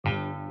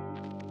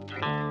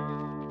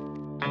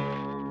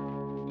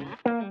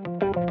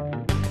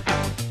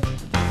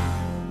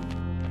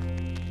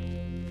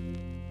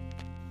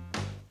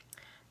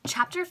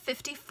Chapter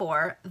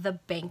 54, The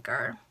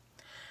Banker.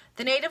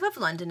 The native of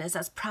London is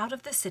as proud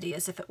of the city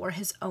as if it were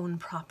his own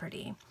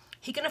property.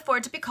 He can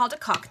afford to be called a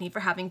cockney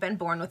for having been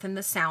born within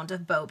the sound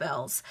of Bow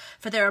Bells,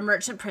 for there are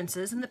merchant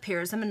princes and the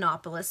peers and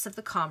monopolists of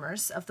the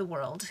commerce of the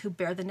world who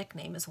bear the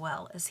nickname as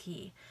well as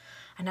he.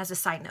 And as a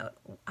side note,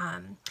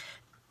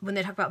 when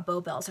they talk about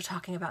Bow Bells, they're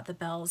talking about the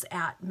bells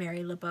at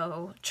Mary Le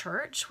Bow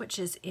Church, which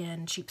is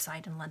in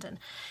Cheapside in London.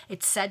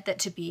 It's said that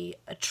to be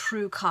a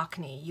true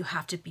cockney, you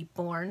have to be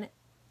born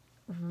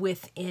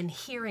within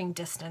hearing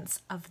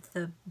distance of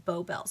the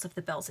Bow Bells, of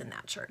the bells in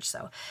that church.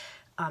 So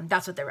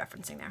that's what they're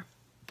referencing there.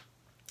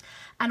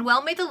 And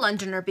well may the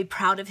Londoner be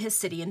proud of his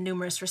city in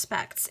numerous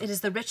respects. It is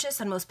the richest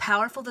and most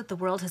powerful that the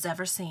world has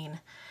ever seen.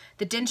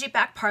 The dingy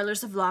back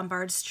parlors of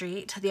Lombard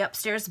Street, the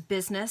upstairs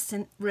business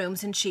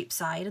rooms in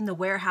Cheapside, and the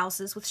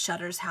warehouses with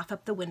shutters half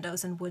up the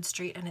windows in Wood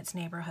Street and its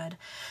neighborhood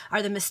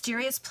are the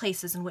mysterious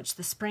places in which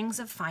the springs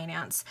of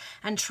finance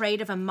and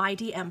trade of a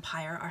mighty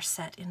empire are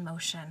set in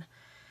motion.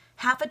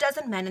 Half a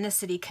dozen men in a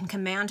city can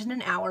command in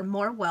an hour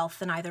more wealth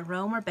than either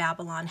Rome or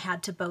Babylon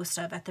had to boast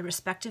of at the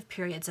respective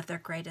periods of their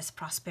greatest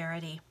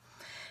prosperity.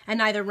 And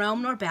neither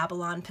Rome nor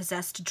Babylon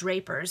possessed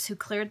drapers who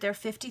cleared their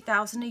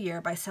 50,000 a year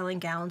by selling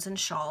gowns and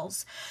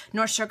shawls,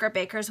 nor sugar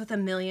bakers with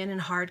 $1 million in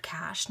hard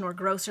cash, nor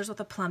grocers with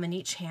a plum in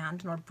each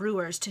hand, nor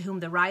brewers to whom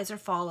the rise or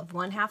fall of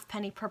 1/2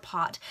 penny per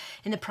pot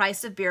in the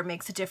price of beer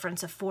makes a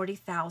difference of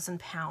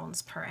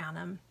 £40,000 per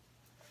annum.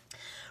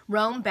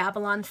 Rome,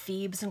 Babylon,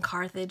 Thebes, and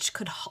Carthage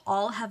could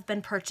all have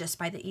been purchased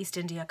by the East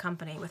India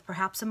Company with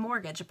perhaps a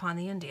mortgage upon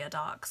the India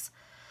docks.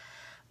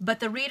 But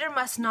the reader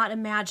must not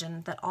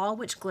imagine that all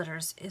which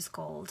glitters is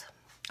gold.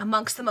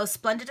 Amongst the most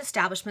splendid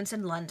establishments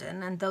in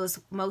London, and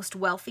those most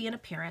wealthy in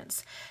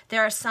appearance,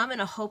 there are some in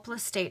a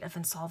hopeless state of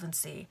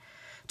insolvency.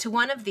 To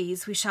one of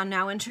these we shall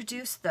now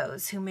introduce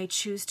those who may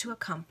choose to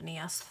accompany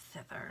us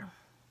thither.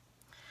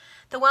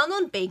 The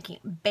well-known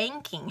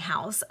banking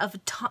house of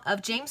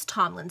James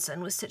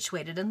Tomlinson was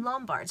situated in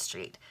Lombard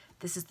Street.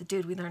 This is the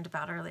dude we learned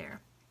about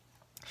earlier.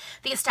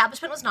 The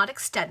establishment was not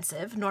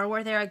extensive, nor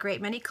were there a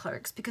great many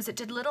clerks, because it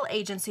did little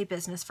agency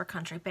business for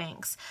country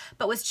banks,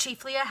 but was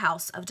chiefly a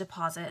house of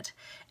deposit.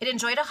 It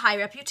enjoyed a high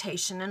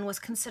reputation and was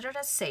considered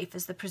as safe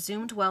as the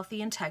presumed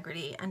wealthy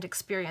integrity and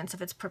experience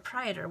of its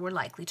proprietor were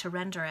likely to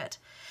render it.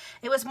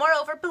 It was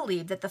moreover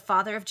believed that the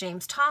father of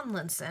James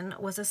Tomlinson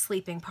was a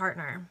sleeping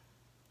partner.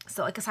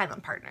 So like a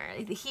silent partner.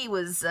 He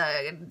was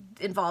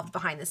involved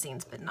behind the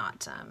scenes, but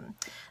not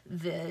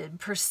the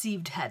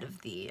perceived head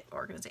of the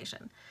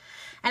organization.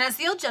 And as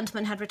the old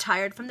gentleman had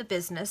retired from the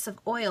business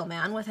of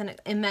oilman with an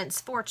immense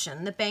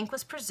fortune, the bank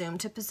was presumed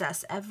to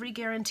possess every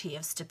guarantee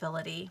of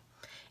stability.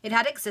 It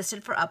had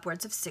existed for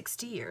upwards of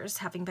 60 years,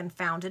 having been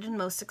founded and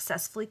most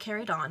successfully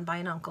carried on by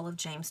an uncle of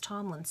James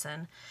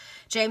Tomlinson.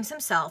 James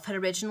himself had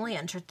originally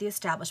entered the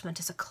establishment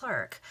as a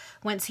clerk,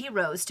 whence he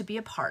rose to be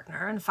a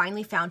partner, and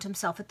finally found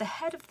himself at the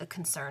head of the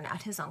concern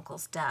at his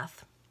uncle's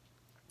death.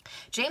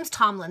 James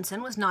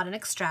Tomlinson was not an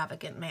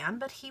extravagant man,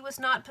 but he was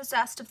not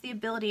possessed of the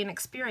ability and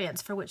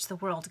experience for which the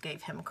world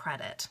gave him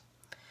credit.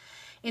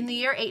 In the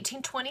year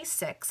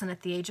 1826, and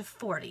at the age of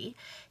 40,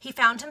 he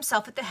found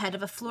himself at the head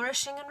of a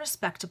flourishing and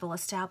respectable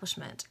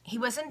establishment. He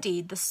was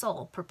indeed the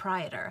sole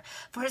proprietor,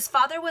 for his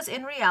father was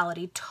in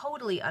reality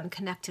totally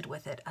unconnected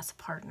with it as a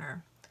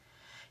partner.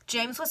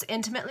 James was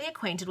intimately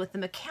acquainted with the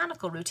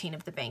mechanical routine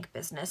of the bank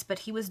business, but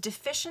he was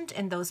deficient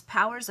in those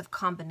powers of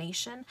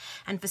combination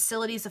and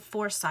facilities of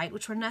foresight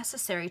which were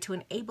necessary to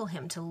enable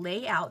him to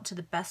lay out to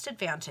the best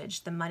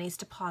advantage the monies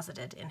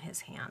deposited in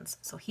his hands.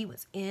 So he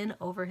was in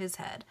over his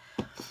head.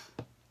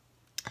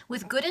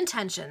 With good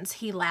intentions,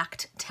 he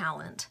lacked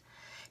talent.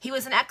 He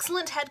was an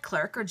excellent head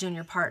clerk or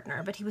junior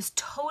partner, but he was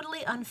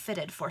totally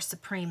unfitted for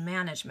supreme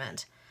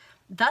management.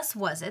 Thus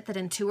was it that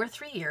in 2 or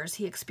 3 years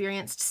he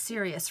experienced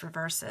serious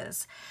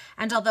reverses,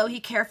 and although he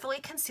carefully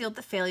concealed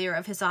the failure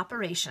of his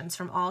operations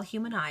from all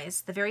human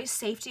eyes, the very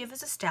safety of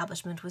his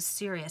establishment was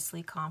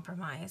seriously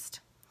compromised.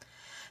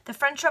 The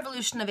French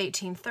Revolution of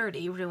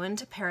 1830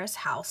 ruined a Paris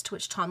house to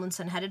which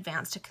Tomlinson had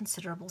advanced a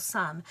considerable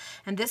sum,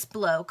 and this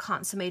blow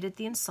consummated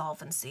the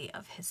insolvency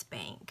of his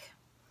bank.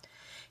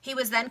 He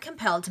was then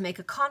compelled to make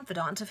a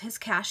confidant of his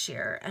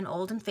cashier, an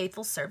old and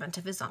faithful servant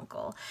of his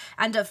uncle,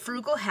 and of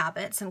frugal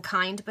habits and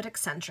kind but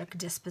eccentric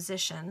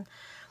disposition.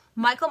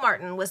 Michael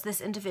Martin was this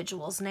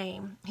individual's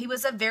name. He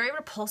was of very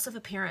repulsive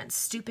appearance,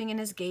 stooping in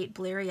his gait,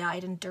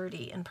 bleary-eyed and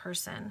dirty in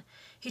person.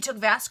 He took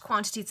vast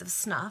quantities of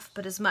snuff,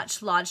 but as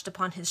much lodged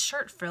upon his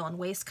shirt frill and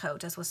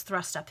waistcoat as was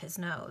thrust up his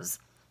nose.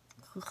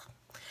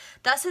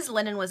 Thus his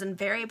linen was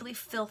invariably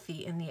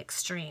filthy in the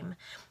extreme.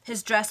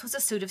 His dress was a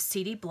suit of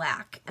seedy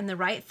black, and the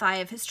right thigh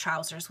of his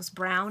trousers was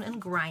brown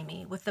and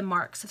grimy, with the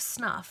marks of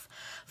snuff,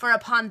 for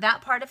upon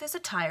that part of his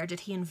attire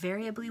did he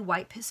invariably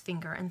wipe his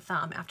finger and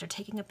thumb after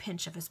taking a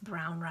pinch of his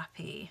brown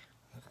rappee.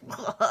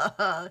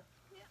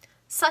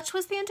 Such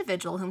was the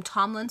individual whom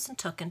Tomlinson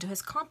took into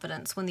his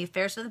confidence when the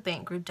affairs of the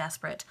bank grew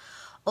desperate.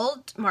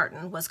 Old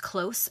Martin was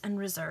close and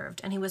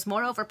reserved, and he was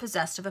moreover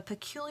possessed of a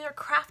peculiar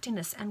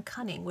craftiness and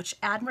cunning which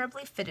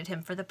admirably fitted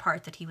him for the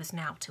part that he was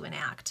now to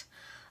enact.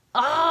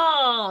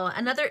 Oh,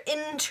 another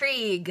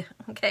intrigue.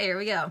 Okay, here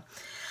we go.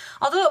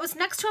 Although it was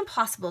next to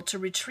impossible to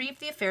retrieve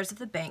the affairs of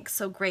the bank,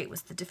 so great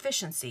was the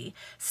deficiency,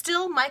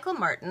 still Michael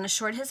Martin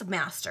assured his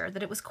master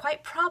that it was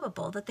quite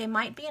probable that they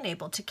might be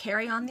enabled to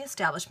carry on the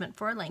establishment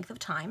for a length of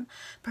time,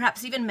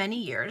 perhaps even many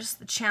years,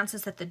 the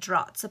chances that the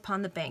draughts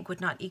upon the bank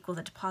would not equal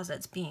the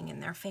deposits being in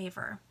their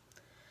favor.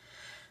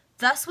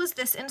 Thus was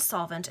this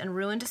insolvent and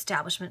ruined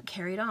establishment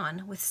carried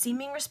on, with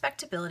seeming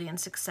respectability and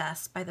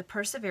success, by the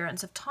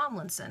perseverance of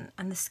Tomlinson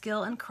and the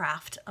skill and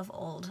craft of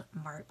old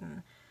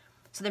Martin.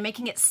 So they're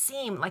making it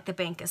seem like the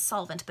bank is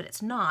solvent, but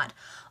it's not,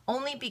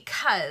 only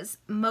because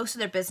most of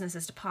their business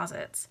is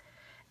deposits.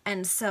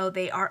 And so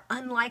they are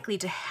unlikely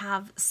to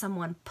have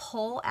someone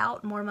pull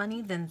out more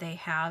money than they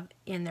have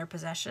in their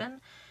possession,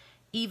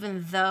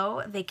 even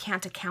though they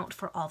can't account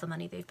for all the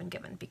money they've been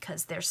given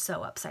because they're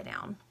so upside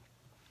down.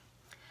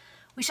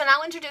 We shall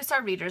now introduce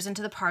our readers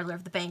into the parlor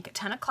of the bank at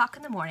 10 o'clock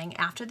in the morning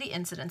after the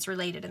incidents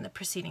related in the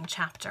preceding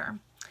chapter.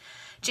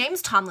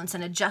 James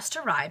Tomlinson had just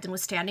arrived and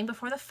was standing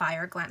before the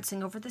fire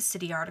glancing over the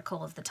city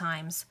article of the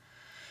Times.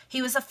 He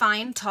was a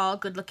fine, tall,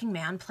 good-looking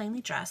man,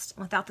 plainly dressed,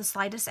 without the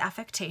slightest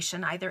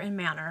affectation either in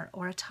manner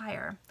or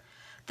attire.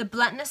 The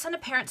bluntness and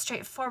apparent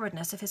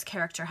straightforwardness of his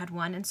character had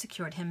won and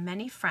secured him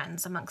many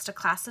friends amongst a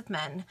class of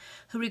men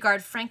who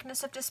regard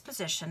frankness of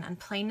disposition and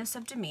plainness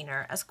of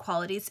demeanor as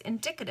qualities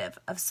indicative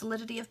of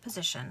solidity of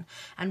position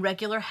and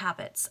regular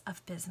habits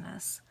of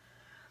business.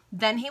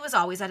 Then he was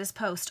always at his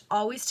post,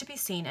 always to be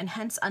seen, and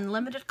hence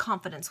unlimited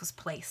confidence was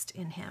placed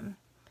in him.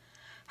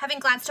 Having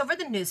glanced over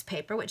the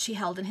newspaper which he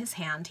held in his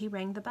hand, he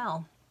rang the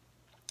bell.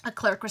 A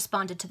clerk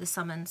responded to the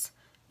summons.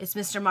 "Is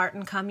Mr.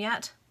 Martin come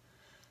yet?"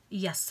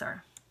 "Yes,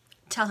 sir."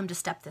 "Tell him to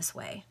step this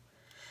way."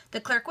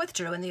 The clerk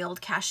withdrew, and the old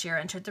cashier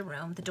entered the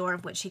room, the door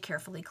of which he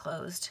carefully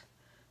closed.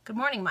 "Good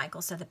morning,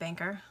 Michael," said the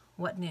banker.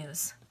 "What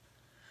news?"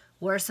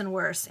 "Worse and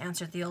worse,"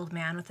 answered the old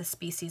man with a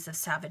species of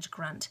savage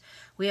grunt.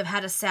 "We have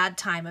had a sad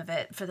time of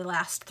it for the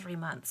last 3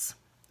 months."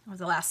 "Or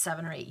the last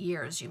 7 or 8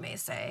 years, you may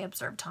say,"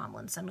 observed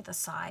Tomlinson with a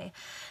sigh.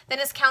 Then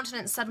his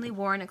countenance suddenly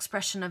wore an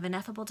expression of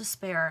ineffable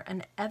despair,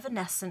 and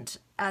evanescent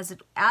as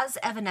it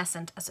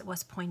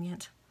was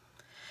poignant.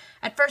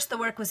 "At first the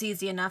work was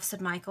easy enough,"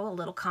 said Michael. "A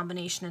little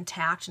combination and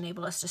tact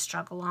enabled us to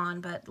struggle on,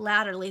 but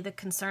latterly the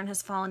concern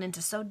has fallen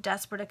into so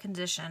desperate a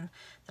condition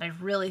that I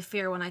really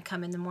fear when I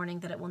come in the morning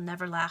that it will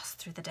never last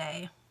through the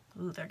day."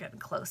 Ooh, they're getting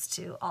close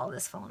to all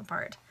this falling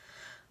apart.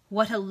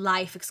 "What a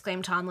life!"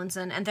 exclaimed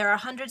Tomlinson. "And there are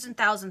hundreds and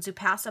thousands who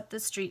pass up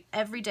this street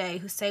every day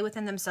who say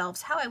within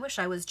themselves, 'How I wish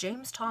I was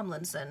James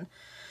Tomlinson.'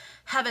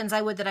 Heavens,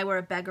 I would that I were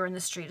a beggar in the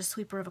street, a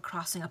sweeper of a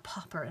crossing, a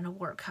pauper in a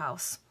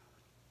workhouse."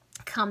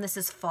 "Come, this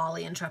is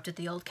folly," interrupted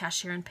the old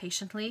cashier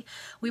impatiently.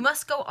 "We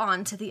must go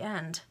on to the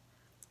end."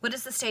 "What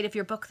is the state of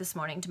your book this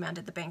morning?"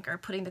 demanded the banker,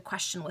 putting the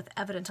question with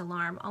evident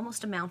alarm,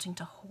 almost amounting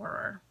to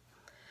horror.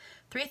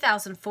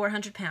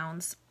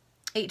 £3,400,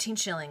 18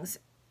 shillings,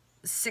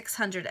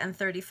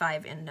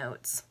 635 in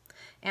notes,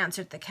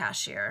 answered the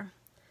cashier.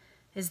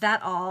 "Is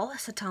that all?"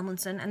 said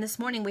Tomlinson. "And this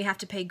morning we have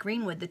to pay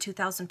Greenwood the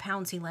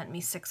 £2,000 he lent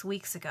me 6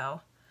 weeks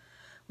ago."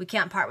 "We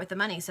can't part with the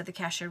money," said the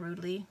cashier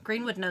rudely.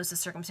 "Greenwood knows the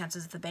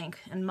circumstances of the bank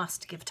and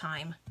must give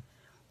time."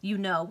 "You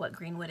know what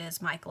Greenwood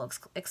is," Michael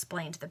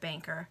explained to the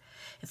banker.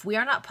 "If we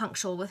are not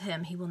punctual with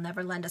him, he will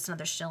never lend us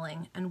another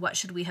shilling, and what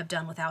should we have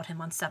done without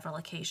him on several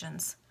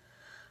occasions?"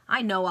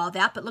 "I know all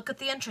that, but look at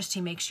the interest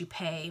he makes you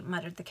pay,"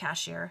 muttered the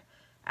cashier.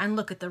 "And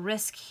look at the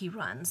risk he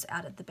runs,"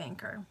 added the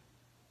banker.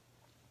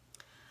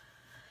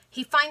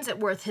 "He finds it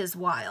worth his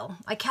while.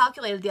 I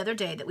calculated the other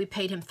day that we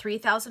paid him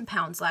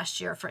 £3,000 last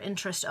year for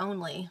interest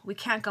only. We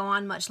can't go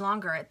on much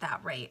longer at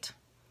that rate."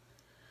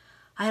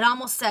 "I had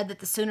almost said that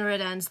the sooner it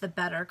ends, the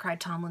better,"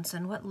 cried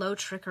Tomlinson. "What low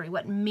trickery,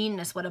 what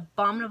meanness, what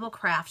abominable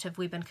craft have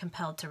we been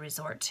compelled to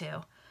resort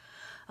to?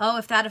 Oh,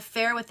 if that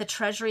affair with the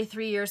Treasury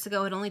 3 years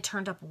ago had only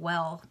turned up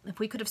well, if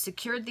we could have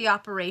secured the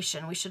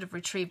operation, we should have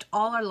retrieved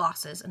all our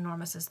losses,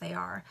 enormous as they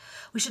are.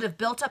 We should have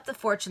built up the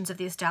fortunes of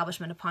the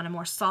establishment upon a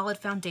more solid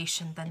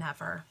foundation than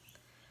ever."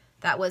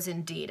 "That was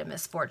indeed a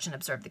misfortune,"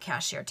 observed the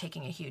cashier,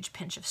 taking a huge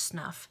pinch of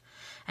snuff.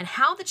 "And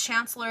how the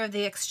Chancellor of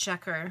the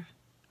Exchequer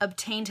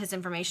obtained his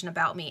information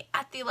about me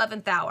at the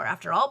 11th hour,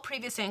 after all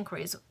previous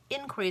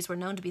inquiries were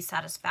known to be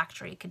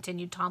satisfactory,"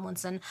 continued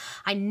Tomlinson,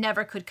 "I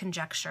never could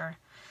conjecture.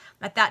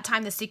 At that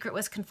time the secret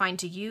was confined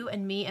to you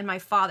and me and my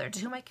father, to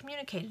whom I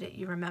communicated it,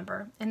 you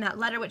remember, in that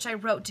letter which I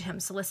wrote to him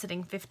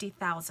soliciting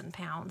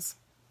 £50,000.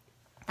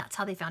 That's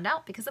how they found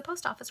out, because the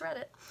post office read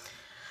it."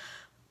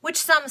 "Which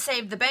sum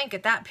saved the bank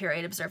at that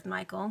period," observed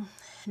Michael.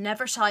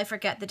 "Never shall I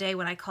forget the day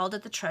when I called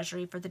at the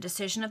Treasury for the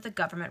decision of the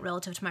government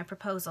relative to my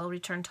proposal,"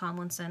 returned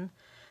Tomlinson.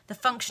 "The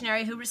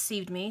functionary who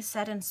received me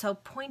said in so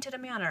pointed a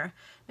manner,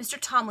 'Mr.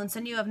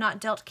 Tomlinson, you have not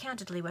dealt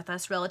candidly with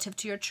us relative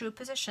to your true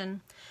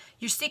position.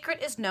 Your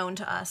secret is known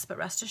to us, but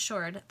rest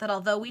assured that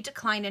although we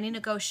decline any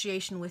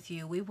negotiation with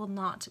you, we will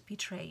not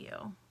betray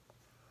you.'"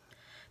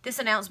 This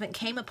announcement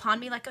came upon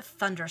me like a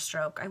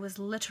thunderstroke. I was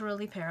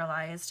literally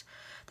paralyzed.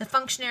 The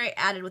functionary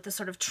added with a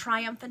sort of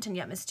triumphant and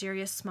yet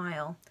mysterious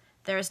smile,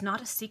 "There is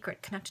not a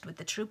secret connected with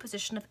the true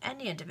position of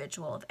any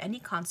individual of any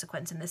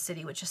consequence in this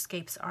city which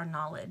escapes our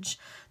knowledge.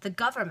 The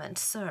government,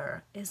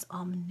 sir, is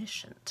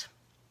omniscient."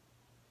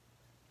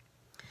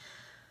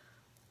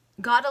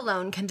 God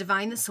alone can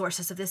divine the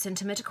sources of this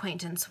intimate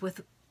acquaintance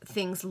with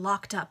things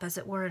locked up, as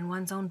it were, in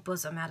one's own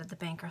bosom, added the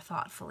banker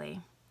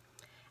thoughtfully.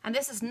 "And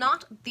this is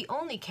not the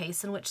only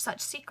case in which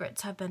such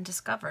secrets have been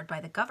discovered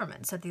by the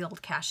government," said the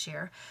old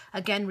cashier,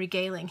 again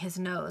regaling his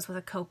nose with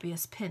a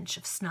copious pinch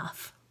of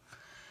snuff.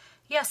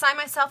 "Yes, I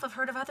myself have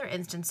heard of other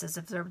instances,"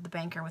 observed the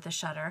banker with a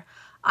shudder.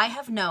 "I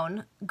have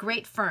known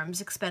great firms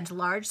expend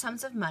large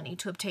sums of money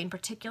to obtain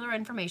particular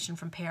information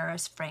from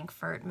Paris,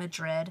 Frankfurt,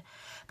 Madrid,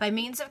 by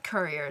means of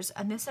couriers,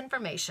 and this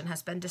information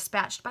has been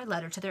dispatched by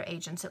letter to their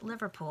agents at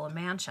Liverpool and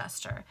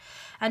Manchester,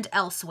 and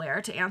elsewhere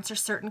to answer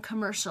certain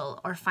commercial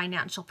or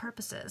financial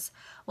purposes.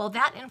 Well,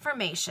 that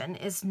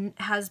information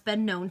has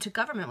been known to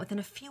government within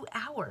a few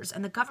hours,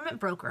 and the government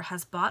broker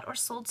has bought or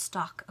sold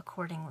stock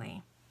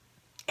accordingly."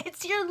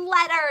 It's your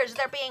letters.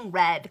 They're being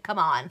read. Come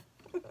on.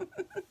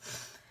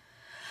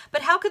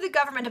 "But how could the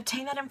government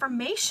obtain that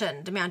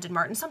information?" demanded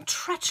Martin. "Some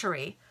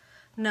treachery."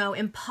 "No,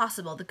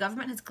 impossible. The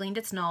government has gleaned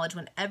its knowledge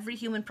when every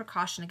human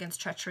precaution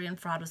against treachery and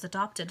fraud was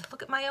adopted.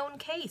 Look at my own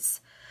case,"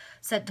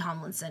 said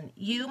Tomlinson.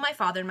 "You, my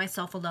father, and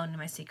myself alone know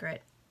my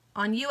secret.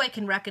 On you I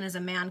can reckon as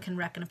a man can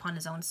reckon upon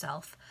his own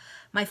self.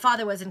 My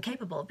father was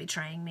incapable of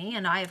betraying me,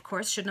 and I, of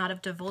course, should not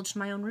have divulged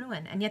my own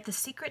ruin, and yet the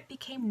secret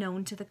became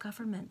known to the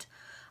government.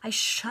 I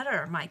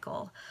shudder,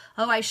 Michael.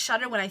 Oh, I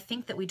shudder when I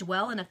think that we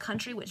dwell in a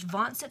country which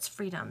vaunts its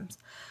freedoms,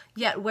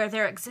 yet where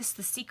there exists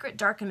the secret,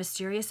 dark, and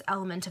mysterious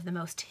element of the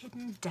most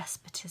hidden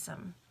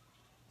despotism."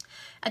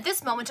 At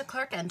this moment a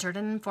clerk entered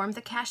and informed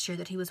the cashier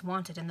that he was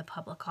wanted in the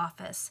public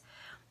office.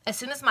 As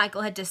soon as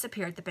Michael had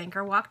disappeared, the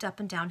banker walked up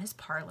and down his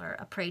parlor,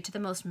 a prey to the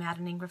most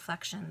maddening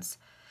reflections.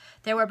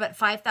 There were but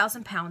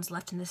 £5,000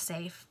 left in the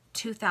safe.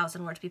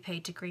 2,000 were to be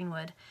paid to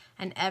Greenwood,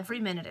 and every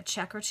minute a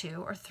check or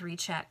two or 3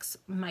 checks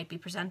might be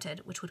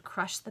presented, which would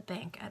crush the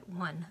bank at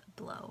one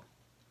blow.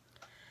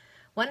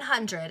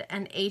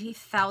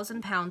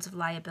 £180,000 of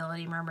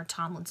liability, murmured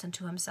Tomlinson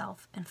to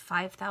himself, and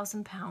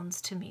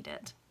 £5,000 to meet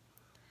it.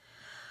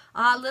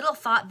 Ah, little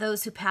thought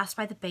those who passed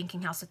by the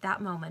banking house at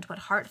that moment what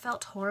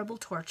heartfelt, horrible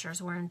tortures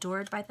were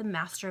endured by the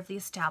master of the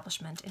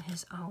establishment in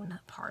his own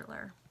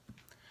parlor.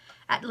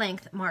 At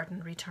length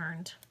Martin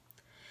returned.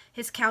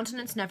 His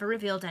countenance never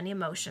revealed any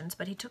emotions,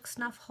 but he took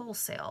snuff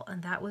wholesale,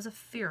 and that was a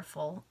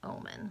fearful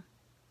omen.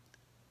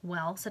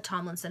 "Well," said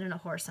Tomlinson in a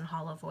hoarse and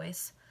hollow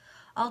voice,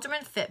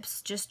 "Alderman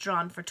Phipps just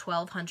drawn for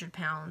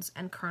 £1,200,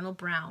 and Colonel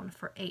Brown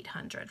for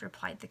 £800,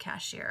 replied the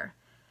cashier.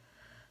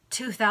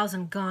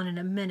 2,000 gone in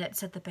a minute,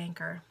 said the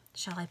banker.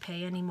 "Shall I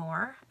pay any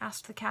more?"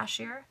 asked the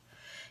cashier.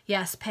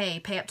 "Yes,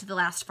 pay up to the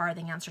last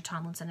farthing," answered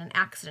Tomlinson. "An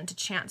accident, a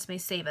chance may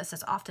save us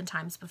as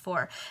oftentimes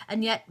before,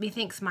 and yet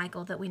methinks,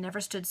 Michael, that we never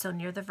stood so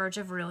near the verge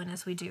of ruin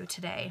as we do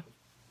today."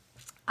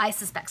 I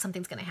suspect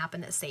something's going to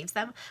happen that saves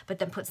them, but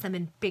then puts them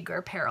in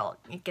bigger peril.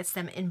 It gets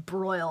them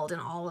embroiled in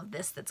all of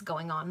this that's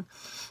going on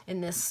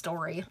in this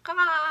story.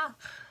 Ah!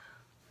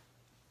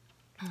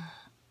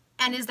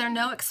 "And is there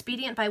no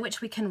expedient by which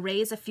we can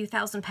raise a few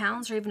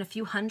 £1,000s or even a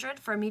few hundred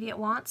for immediate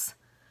wants?"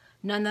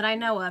 "None that I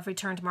know of,"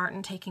 returned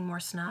Martin, taking more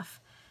snuff.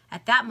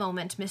 At that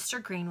moment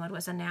Mr. Greenwood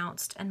was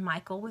announced, and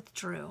Michael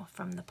withdrew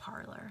from the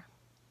parlor.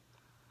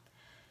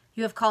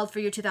 "You have called for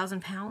your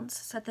 £2,000,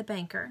 said the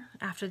banker,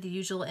 after the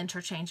usual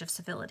interchange of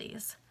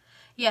civilities.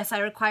 "Yes, I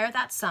require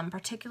that sum,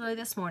 particularly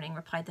this morning,"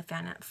 replied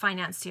the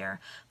financier,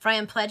 "for I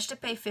am pledged to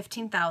pay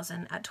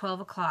 15,000 at 12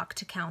 o'clock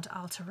to Count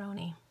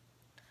Alteroni."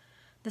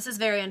 "This is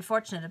very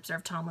unfortunate,"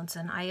 observed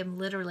Tomlinson. "I am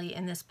literally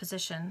in this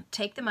position.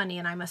 Take the money,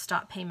 and I must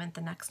stop payment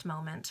the next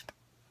moment."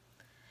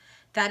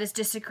 "That is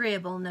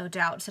disagreeable, no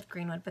doubt," said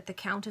Greenwood, "but the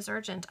Count is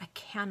urgent. I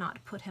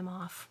cannot put him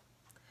off."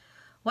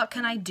 "What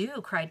can I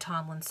do?" cried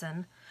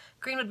Tomlinson.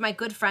 "Greenwood, my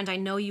good friend, I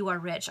know you are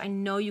rich. I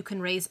know you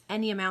can raise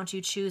any amount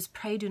you choose.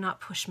 Pray do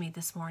not push me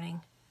this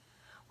morning."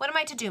 "What am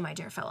I to do, my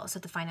dear fellow?"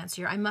 said the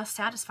financier. "I must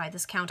satisfy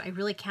this Count. I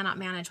really cannot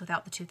manage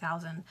without the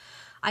 2,000.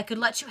 I could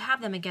let you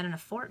have them again in a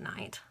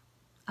fortnight."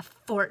 "A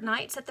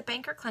fortnight?" said the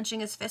banker,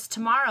 clenching his fist.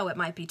 "Tomorrow it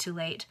might be too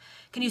late.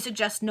 Can you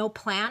suggest no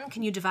plan?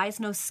 Can you devise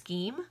no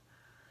scheme?"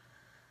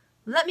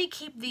 "Let me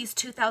keep these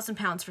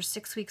 £2,000 for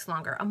 6 weeks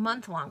longer, a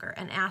month longer,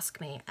 and ask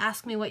me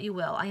what you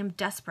will. I am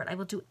desperate. I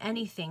will do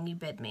anything you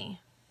bid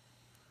me."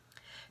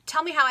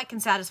 "Tell me how I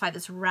can satisfy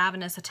this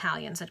ravenous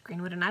Italian," said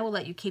Greenwood, "and I will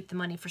let you keep the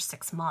money for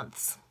 6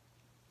 months.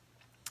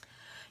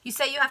 "You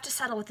say you have to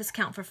settle with this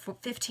Count for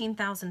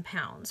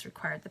 £15,000,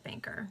 required the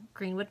banker.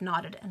 Greenwood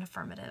nodded an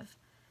affirmative.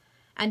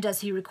 "And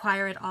does he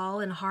require it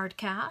all in hard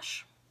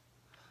cash?"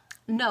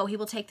 "No, he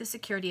will take the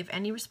security of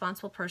any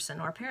responsible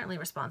person, or apparently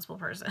responsible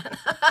person."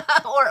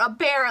 Or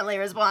apparently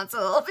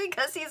responsible,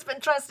 because he's been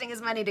trusting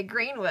his money to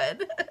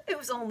Greenwood,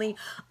 who's only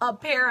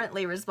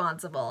apparently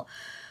responsible.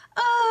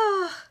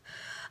 "Oh,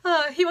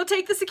 He will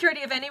take the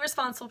security of any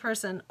responsible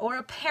person, or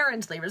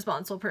apparently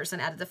responsible person,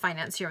 added the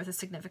financier with a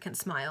significant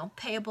smile,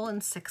 payable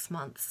in 6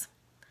 months.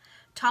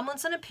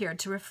 Tomlinson appeared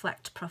to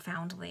reflect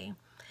profoundly.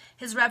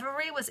 His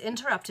reverie was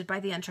interrupted by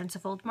the entrance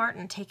of old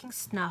Martin, taking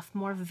snuff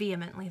more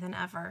vehemently than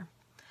ever.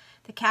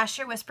 The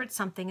cashier whispered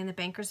something in the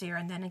banker's ear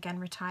and then again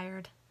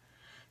retired.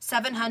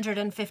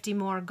 750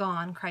 more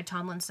gone, cried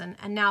Tomlinson.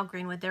 And now,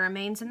 Greenwood, there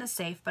remains in the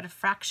safe but a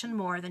fraction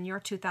more than your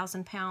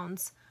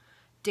 £2,000.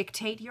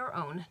 Dictate your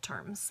own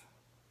terms.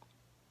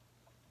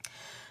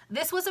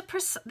 This was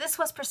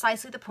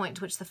precisely the point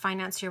to which the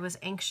financier was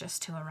anxious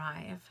to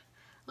arrive.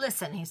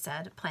 Listen, he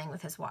said, playing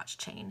with his watch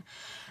chain.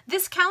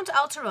 This Count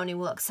Alteroni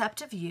will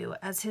accept of you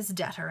as his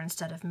debtor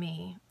instead of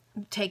me.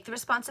 Take the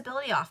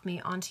responsibility off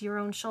me onto your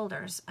own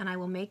shoulders, and I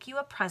will make you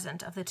a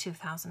present of the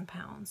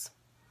 £2,000.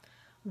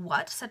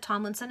 What? Said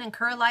Tomlinson.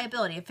 Incur a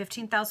liability of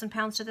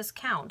 £15,000 to this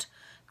Count?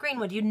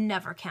 Greenwood, you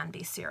never can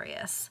be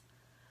serious.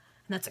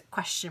 And that's a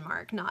question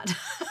mark, not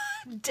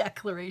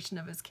declaration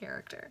of his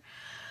character.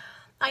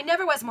 I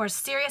never was more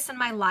serious in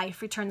my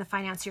life, returned the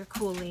financier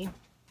coolly.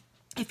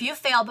 If you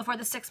fail before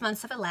the 6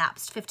 months have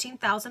elapsed,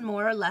 15,000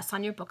 more or less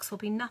on your books will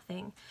be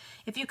nothing.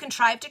 If you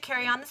contrive to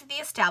carry on the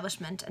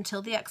establishment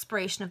until the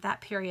expiration of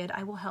that period,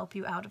 I will help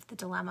you out of the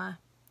dilemma.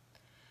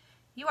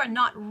 You are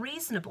not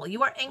reasonable.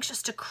 You are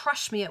anxious to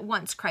crush me at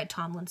once, cried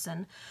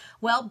Tomlinson.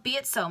 Well, be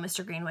it so,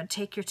 Mr. Greenwood.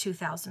 Take your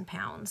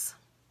 £2,000.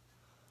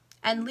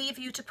 And leave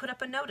you to put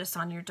up a notice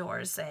on your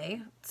doors, eh?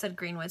 Said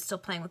Greenwood, still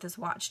playing with his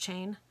watch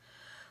chain.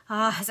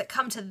 Ah, has it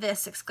come to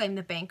this? Exclaimed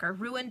the banker.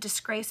 Ruin,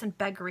 disgrace, and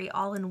beggary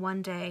all in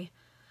one day.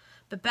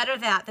 But better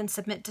that than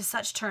submit to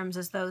such terms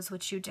as those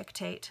which you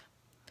dictate.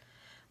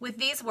 With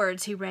these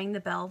words he rang the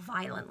bell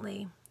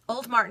violently.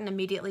 Old Martin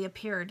immediately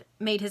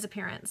made his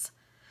appearance.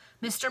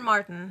 Mr.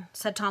 Martin,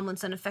 said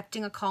Tomlinson,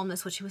 affecting a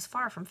calmness which he was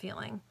far from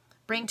feeling,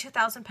 bring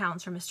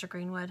 £2,000 for Mr.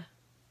 Greenwood.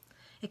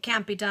 It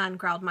can't be done,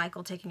 growled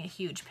Michael, taking a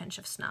huge pinch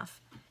of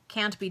snuff.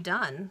 Can't be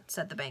done,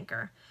 said the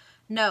banker.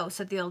 No,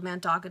 said the old man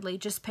doggedly,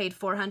 just paid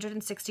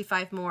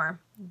 465 more.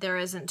 There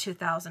isn't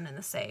 2,000 in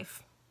the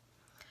safe.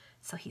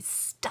 So he's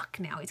stuck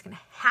now. He's going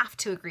to have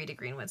to agree to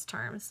Greenwood's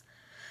terms.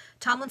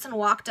 Tomlinson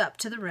walked up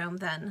to the room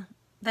then.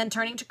 Then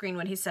turning to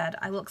Greenwood, he said,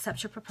 I will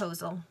accept your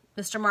proposal.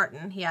 Mr.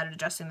 Martin, he added,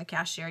 addressing the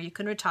cashier, you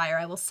can retire.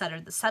 I will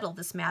settle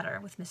this matter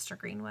with Mr.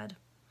 Greenwood.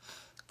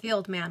 The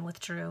old man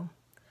withdrew.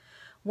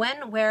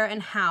 When, where,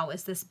 and how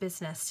is this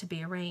business to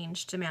be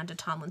arranged? Demanded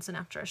Tomlinson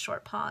after a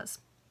short pause.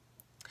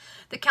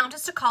 The Count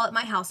is to call at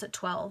my house at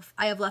 12.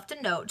 I have left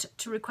a note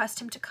to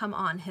request him to come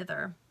on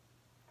hither.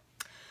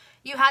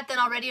 You had then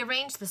already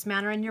arranged this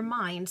matter in your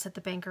mind, said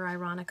the banker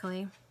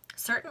ironically.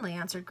 Certainly,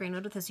 answered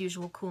Greenwood with his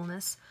usual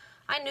coolness.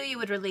 I knew you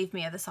would relieve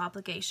me of this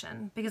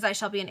obligation, because I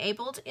shall be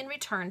enabled in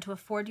return to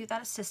afford you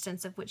that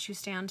assistance of which you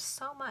stand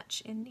so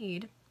much in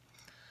need.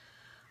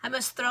 I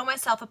must throw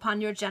myself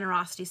upon your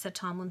generosity, said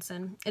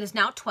Tomlinson. It is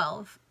now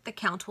 12. The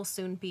Count will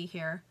soon be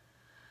here.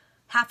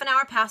 Half an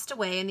hour passed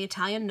away, and the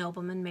Italian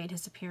nobleman made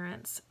his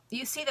appearance.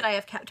 You see that I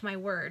have kept my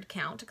word,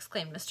 Count,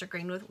 exclaimed Mr.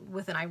 Greenwood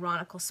with an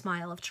ironical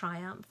smile of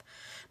triumph.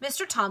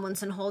 Mr.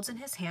 Tomlinson holds in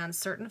his hands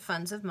certain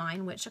funds of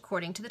mine which,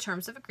 according to the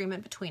terms of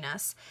agreement between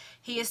us,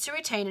 he is to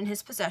retain in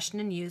his possession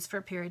and use for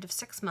a period of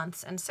 6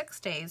 months and 6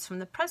 days from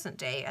the present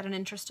day at an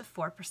interest of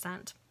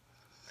 4%.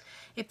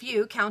 If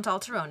you, Count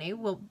Alteroni,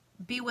 will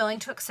be willing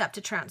to accept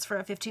a transfer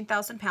of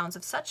 £15,000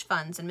 of such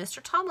funds in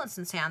Mr.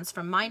 Tomlinson's hands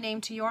from my name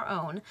to your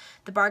own,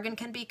 the bargain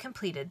can be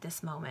completed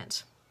this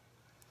moment.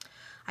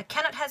 I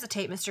cannot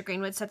hesitate, Mr.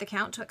 Greenwood, said the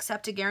Count, to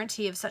accept a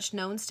guarantee of such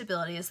known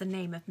stability as the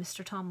name of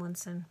Mr.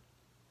 Tomlinson.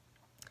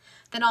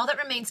 Then all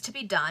that remains to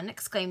be done,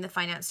 exclaimed the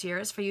financier,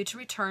 is for you to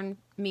return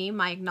me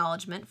my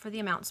acknowledgment for the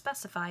amount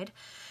specified,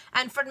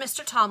 and for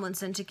Mr.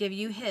 Tomlinson to give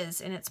you his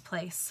in its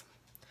place.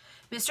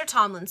 Mr.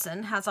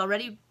 Tomlinson has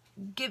already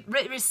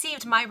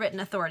received my written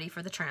authority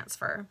for the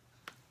transfer.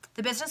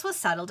 The business was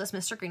settled as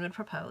Mr. Greenwood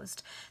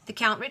proposed. The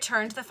Count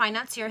returned the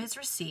financier his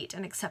receipt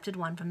and accepted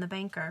one from the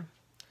banker.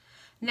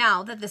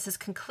 Now that this is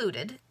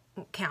concluded,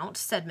 Count,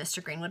 said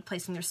Mr. Greenwood,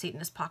 placing the receipt in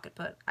his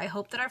pocketbook, I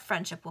hope that our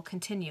friendship will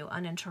continue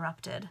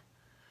uninterrupted.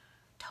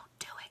 Don't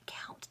do it,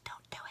 Count,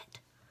 don't do it.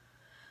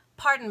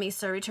 Pardon me,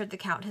 sir, returned the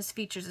Count, his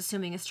features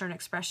assuming a stern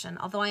expression.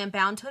 Although I am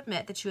bound to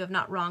admit that you have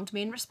not wronged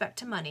me in respect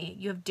to money,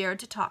 you have dared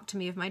to talk to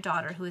me of my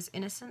daughter, who is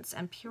innocence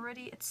and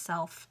purity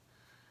itself.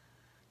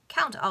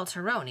 Count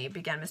Alteroni,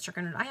 began Mr.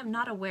 Greenwood. I am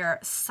not aware—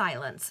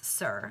 Silence,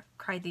 sir,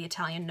 cried the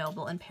Italian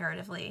noble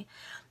imperatively.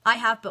 I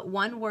have but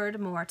one word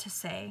more to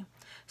say.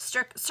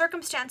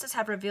 Circumstances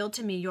have revealed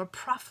to me your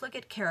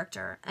profligate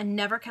character, and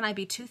never can I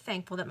be too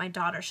thankful that my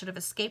daughter should have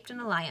escaped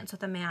an alliance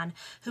with a man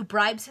who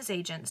bribes his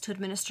agents to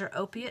administer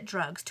opiate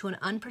drugs to an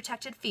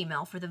unprotected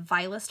female for the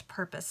vilest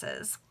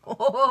purposes.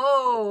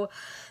 Oh,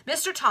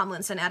 Mr.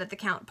 Tomlinson, added the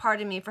Count,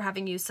 pardon me for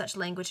having used such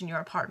language in your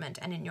apartment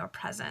and in your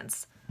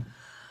presence.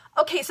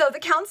 Okay, so the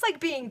Count's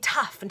like being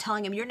tough and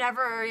telling him, you're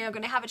never,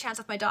 going to have a chance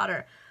with my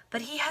daughter.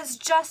 But he has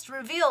just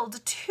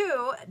revealed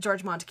to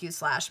George Montague /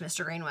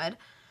 Mr. Greenwood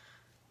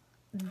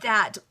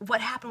that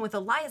what happened with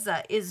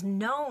Eliza is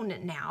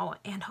known now,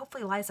 and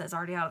hopefully Eliza is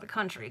already out of the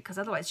country, because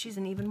otherwise she's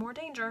in even more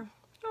danger.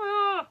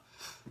 Ah.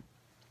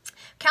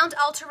 Count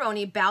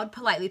Alteroni bowed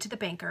politely to the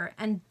banker,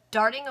 and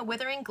darting a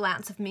withering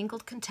glance of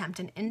mingled contempt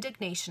and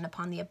indignation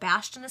upon the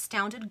abashed and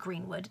astounded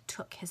Greenwood,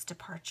 took his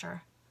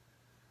departure.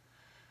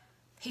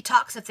 "He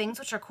talks of things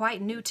which are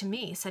quite new to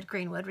me," said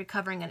Greenwood,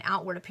 recovering an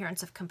outward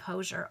appearance of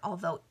composure,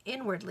 although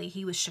inwardly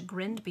he was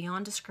chagrined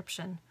beyond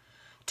description.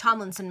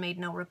 Tomlinson made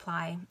no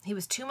reply. He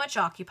was too much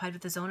occupied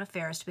with his own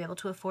affairs to be able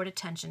to afford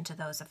attention to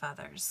those of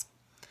others.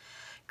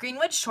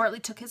 Greenwood shortly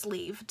took his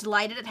leave,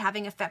 delighted at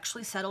having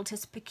effectually settled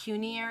his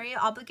pecuniary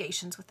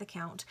obligations with the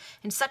Count,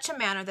 in such a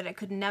manner that it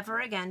could never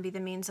again be the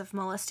means of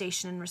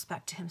molestation in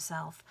respect to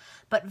himself,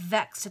 but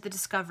vexed at the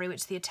discovery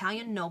which the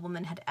Italian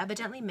nobleman had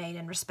evidently made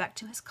in respect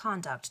to his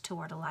conduct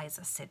toward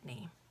Eliza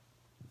Sidney.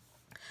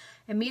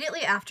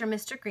 Immediately after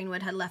Mr.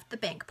 Greenwood had left the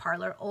bank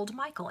parlour, old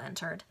Michael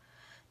entered.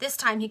 This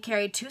time he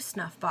carried 2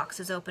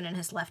 snuff-boxes open in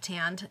his left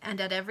hand,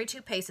 and at every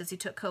 2 paces he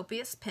took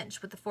copious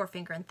pinch with the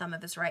forefinger and thumb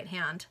of his right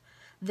hand.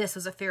 This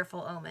was a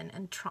fearful omen,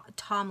 and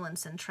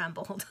Tomlinson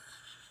trembled.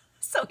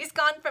 So he's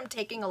gone from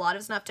taking a lot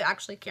of snuff to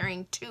actually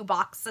carrying 2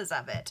 boxes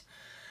of it.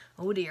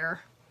 Oh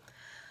dear.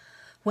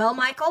 "Well,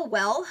 Michael,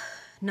 well,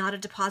 not a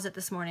deposit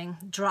this morning.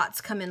 Draughts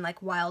come in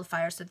like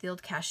wildfire," said the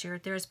old cashier.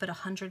 "There is but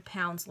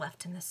 £100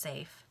 left in the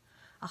safe."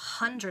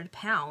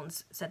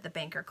 £100, said the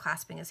banker,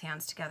 clasping his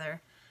hands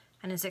together.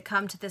 "And has it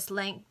come to this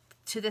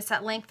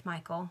at length,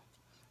 Michael?"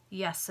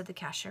 "Yes," said the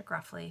cashier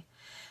gruffly.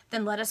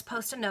 "Then let us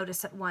post a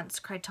notice at once,"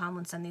 cried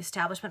Tomlinson. "The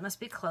establishment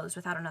must be closed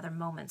without another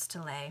moment's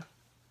delay."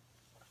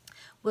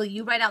 "Will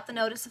you write out the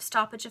notice of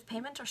stoppage of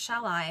payment, or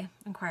shall I?"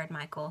 inquired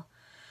Michael.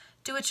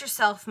 "Do it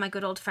yourself, my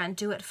good old friend,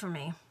 do it for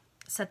me,"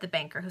 said the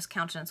banker, whose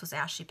countenance was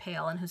ashy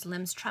pale, and whose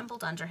limbs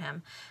trembled under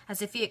him,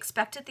 as if he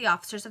expected the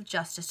officers of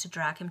justice to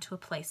drag him to a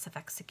place of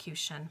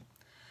execution.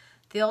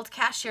 The old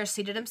cashier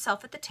seated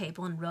himself at the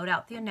table and wrote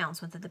out the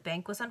announcement that the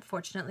bank was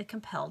unfortunately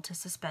compelled to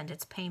suspend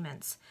its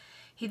payments.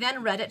 He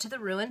then read it to the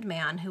ruined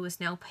man, who was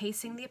now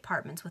pacing the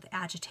apartments with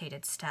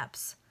agitated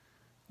steps.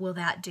 "Will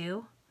that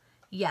do?"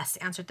 "Yes,"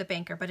 answered the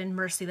banker, "but in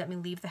mercy let me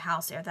leave the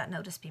house ere that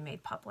notice be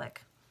made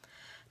public."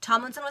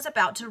 Tomlinson was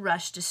about to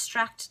rush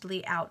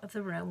distractedly out of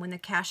the room when the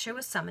cashier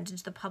was summoned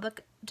into the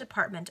public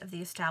department of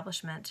the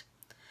establishment.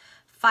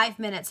 5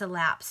 minutes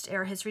elapsed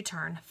ere his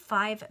return.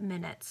 5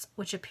 minutes,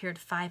 which appeared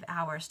 5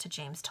 hours to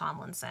James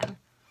Tomlinson.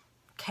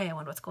 Okay, I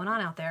wonder what's going on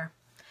out there.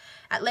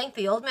 At length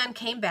the old man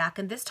came back,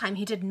 and this time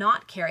he did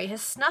not carry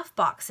his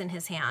snuff-box in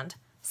his hand.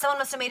 Someone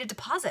must have made a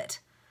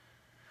deposit.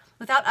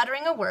 Without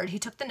uttering a word, he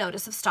took the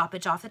notice of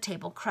stoppage off the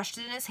table, crushed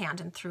it in his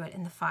hand, and threw it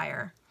in the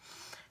fire.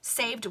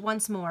 "Saved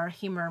once more,"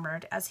 he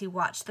murmured, as he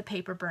watched the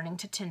paper burning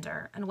to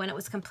tinder, and when it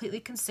was completely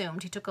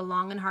consumed, he took a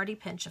long and hearty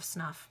pinch of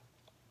snuff.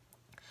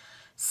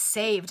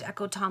 "Saved,"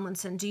 echoed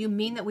Tomlinson. "Do you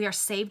mean that we are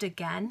saved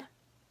again?"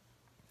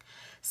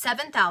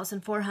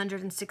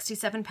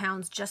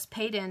 £7,467 just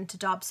paid in to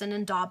Dobson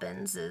and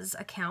Dobbins'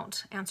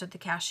 account," answered the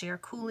cashier,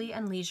 coolly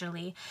and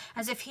leisurely,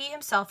 as if he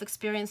himself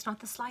experienced not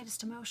the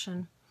slightest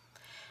emotion.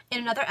 In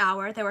another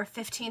hour there were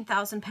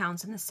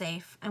 £15,000 in the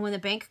safe, and when the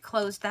bank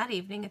closed that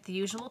evening at the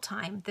usual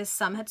time, this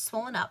sum had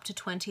swollen up to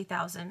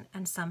 20,000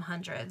 and some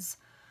hundreds.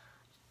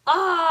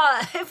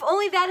 Ah, if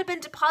only that had been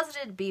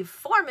deposited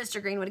before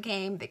Mr. Greenwood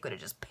came, they could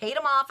have just paid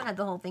him off and had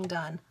the whole thing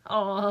done.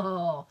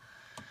 Oh.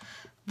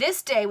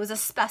 This day was a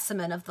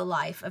specimen of the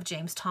life of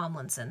James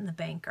Tomlinson, the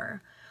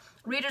banker.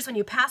 Readers, when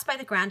you pass by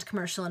the grand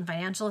commercial and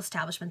financial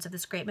establishments of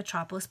this great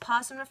metropolis,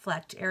 pause and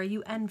reflect ere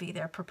you envy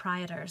their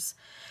proprietors.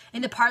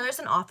 In the parlors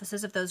and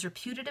offices of those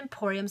reputed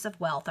emporiums of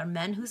wealth are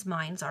men whose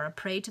minds are a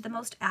prey to the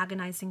most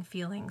agonizing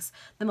feelings,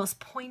 the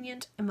most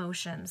poignant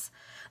emotions.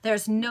 There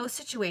is no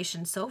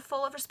situation so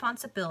full of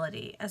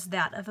responsibility as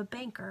that of a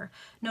banker,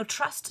 no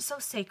trust so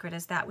sacred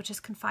as that which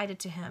is confided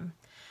to him.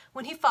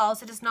 When he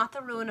falls, it is not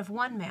the ruin of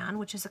one man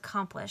which is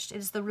accomplished, it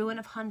is the ruin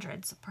of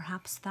hundreds,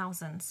 perhaps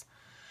thousands.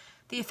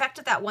 The effects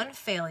of that one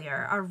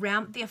failure are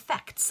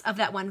ramified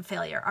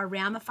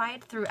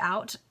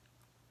throughout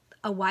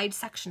a wide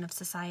section of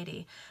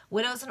society.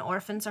 Widows and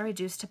orphans are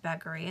reduced to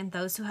beggary, and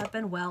those who have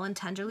been well and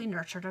tenderly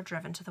nurtured are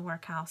driven to the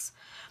workhouse.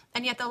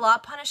 And yet the law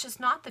punishes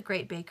not the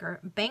great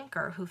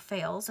banker who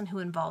fails and who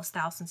involves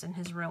thousands in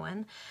his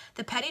ruin.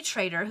 The petty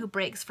trader who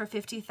breaks for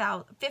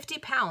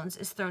 £50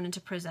 is thrown into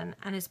prison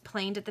and is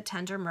planed at the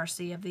tender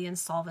mercy of the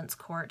insolvent's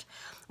court,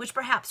 which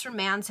perhaps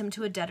remands him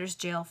to a debtor's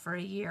jail for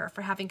a year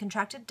for having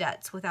contracted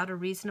debts without a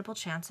reasonable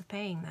chance of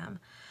paying them.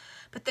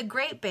 But the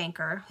great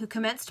banker, who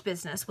commenced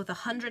business with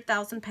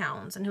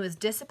 £100,000 and who has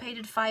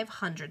dissipated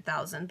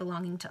 £500,000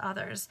 belonging to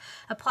others,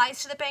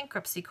 applies to the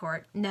bankruptcy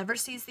court, never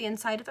sees the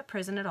inside of a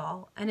prison at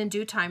all, and in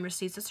due time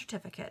receives a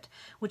certificate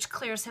which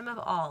clears him of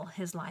all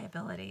his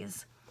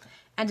liabilities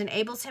and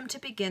enables him to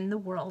begin the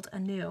world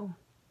anew.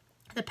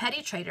 The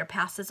petty trader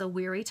passes a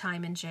weary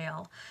time in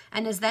jail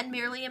and is then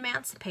merely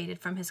emancipated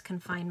from his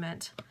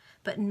confinement,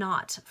 but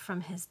not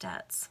from his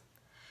debts.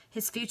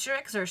 His future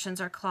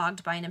exertions are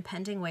clogged by an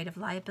impending weight of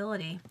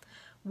liability.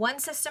 One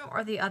system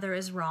or the other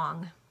is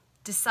wrong.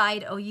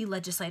 Decide, O ye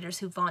legislators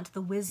who vaunt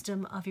the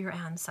wisdom of your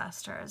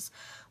ancestors,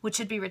 which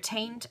should be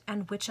retained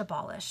and which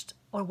abolished,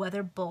 or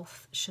whether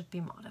both should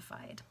be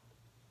modified.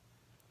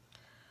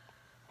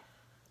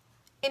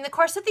 In the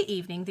course of the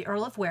evening, the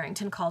Earl of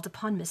Warrington called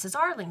upon Mrs.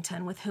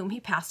 Arlington, with whom he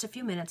passed a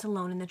few minutes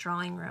alone in the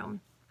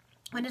drawing-room.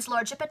 When his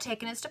lordship had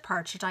taken his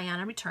departure,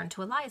 Diana returned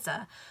to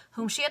Eliza,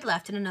 whom she had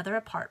left in another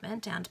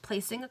apartment, and,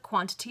 placing a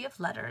quantity of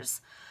letters,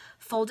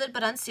 folded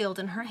but unsealed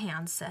in her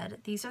hand,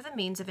 said, "These are the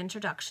means of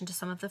introduction to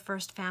some of the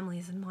first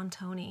families in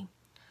Montoni.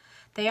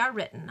 They are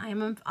written,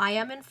 I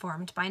am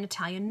informed, by an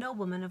Italian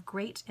nobleman of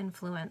great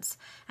influence,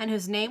 and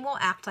whose name will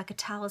act like a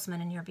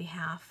talisman in your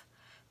behalf.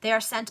 They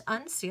are sent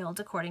unsealed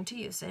according to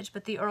usage,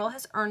 but the Earl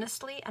has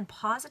earnestly and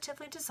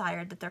positively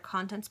desired that their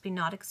contents be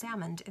not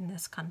examined in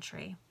this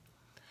country."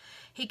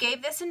 He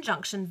gave this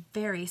injunction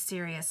very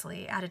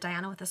seriously, added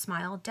Diana with a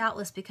smile,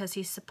 doubtless because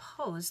he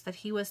supposed that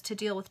he was to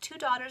deal with two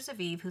daughters of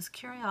Eve whose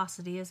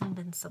curiosity is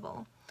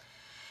invincible.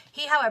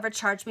 He, however,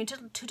 charged me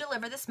to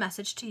deliver this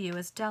message to you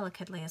as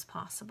delicately as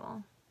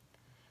possible.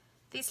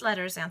 "These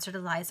letters," answered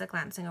Eliza,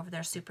 glancing over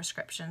their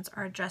superscriptions,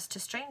 "are addressed to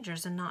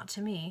strangers and not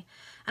to me,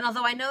 and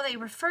although I know they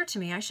refer to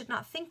me, I should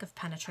not think of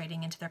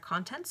penetrating into their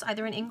contents,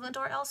 either in England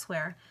or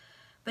elsewhere.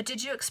 But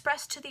did you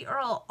express to the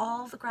Earl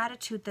all the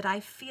gratitude that I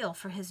feel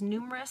for his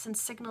numerous and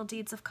signal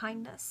deeds of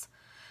kindness?"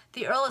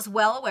 "The Earl is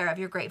well aware of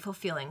your grateful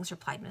feelings,"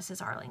 replied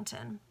Mrs.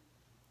 Arlington.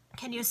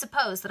 "Can you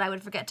suppose that I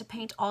would forget to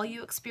paint all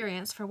you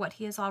experience for what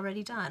he has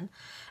already done,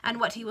 and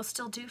what he will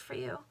still do for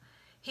you?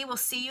 He will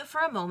see you for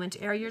a moment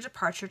ere your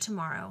departure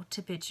tomorrow,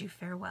 to bid you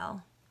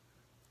farewell."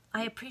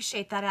 "I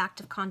appreciate that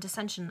act of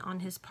condescension on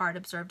his part,"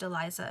 observed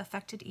Eliza,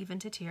 affected even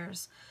to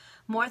tears,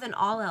 "more than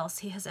all else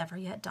he has ever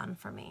yet done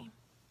for me."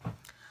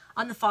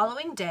 On the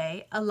following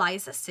day,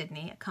 Eliza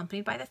Sidney,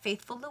 accompanied by the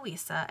faithful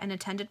Louisa, and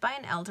attended by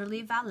an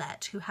elderly valet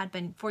who had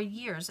been for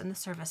years in the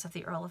service of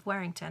the Earl of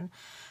Warrington,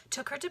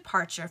 took her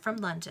departure from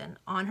London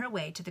on her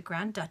way to the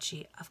Grand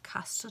Duchy of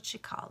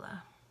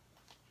Castelcicala.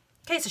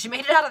 Okay, so she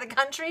made it out of the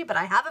country, but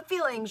I have a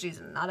feeling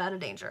she's not out of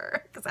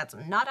danger, because that's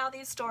not how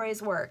these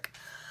stories work.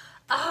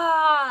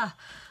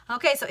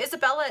 Okay, so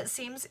Isabella, it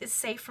seems, is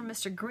safe from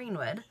Mr.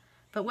 Greenwood,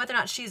 but whether or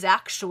not she's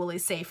actually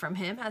safe from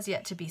him has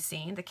yet to be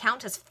seen. The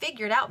Count has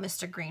figured out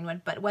Mr.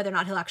 Greenwood, but whether or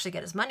not he'll actually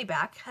get his money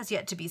back has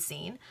yet to be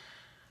seen.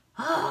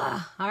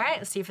 All right,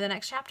 let's see you for the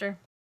next chapter.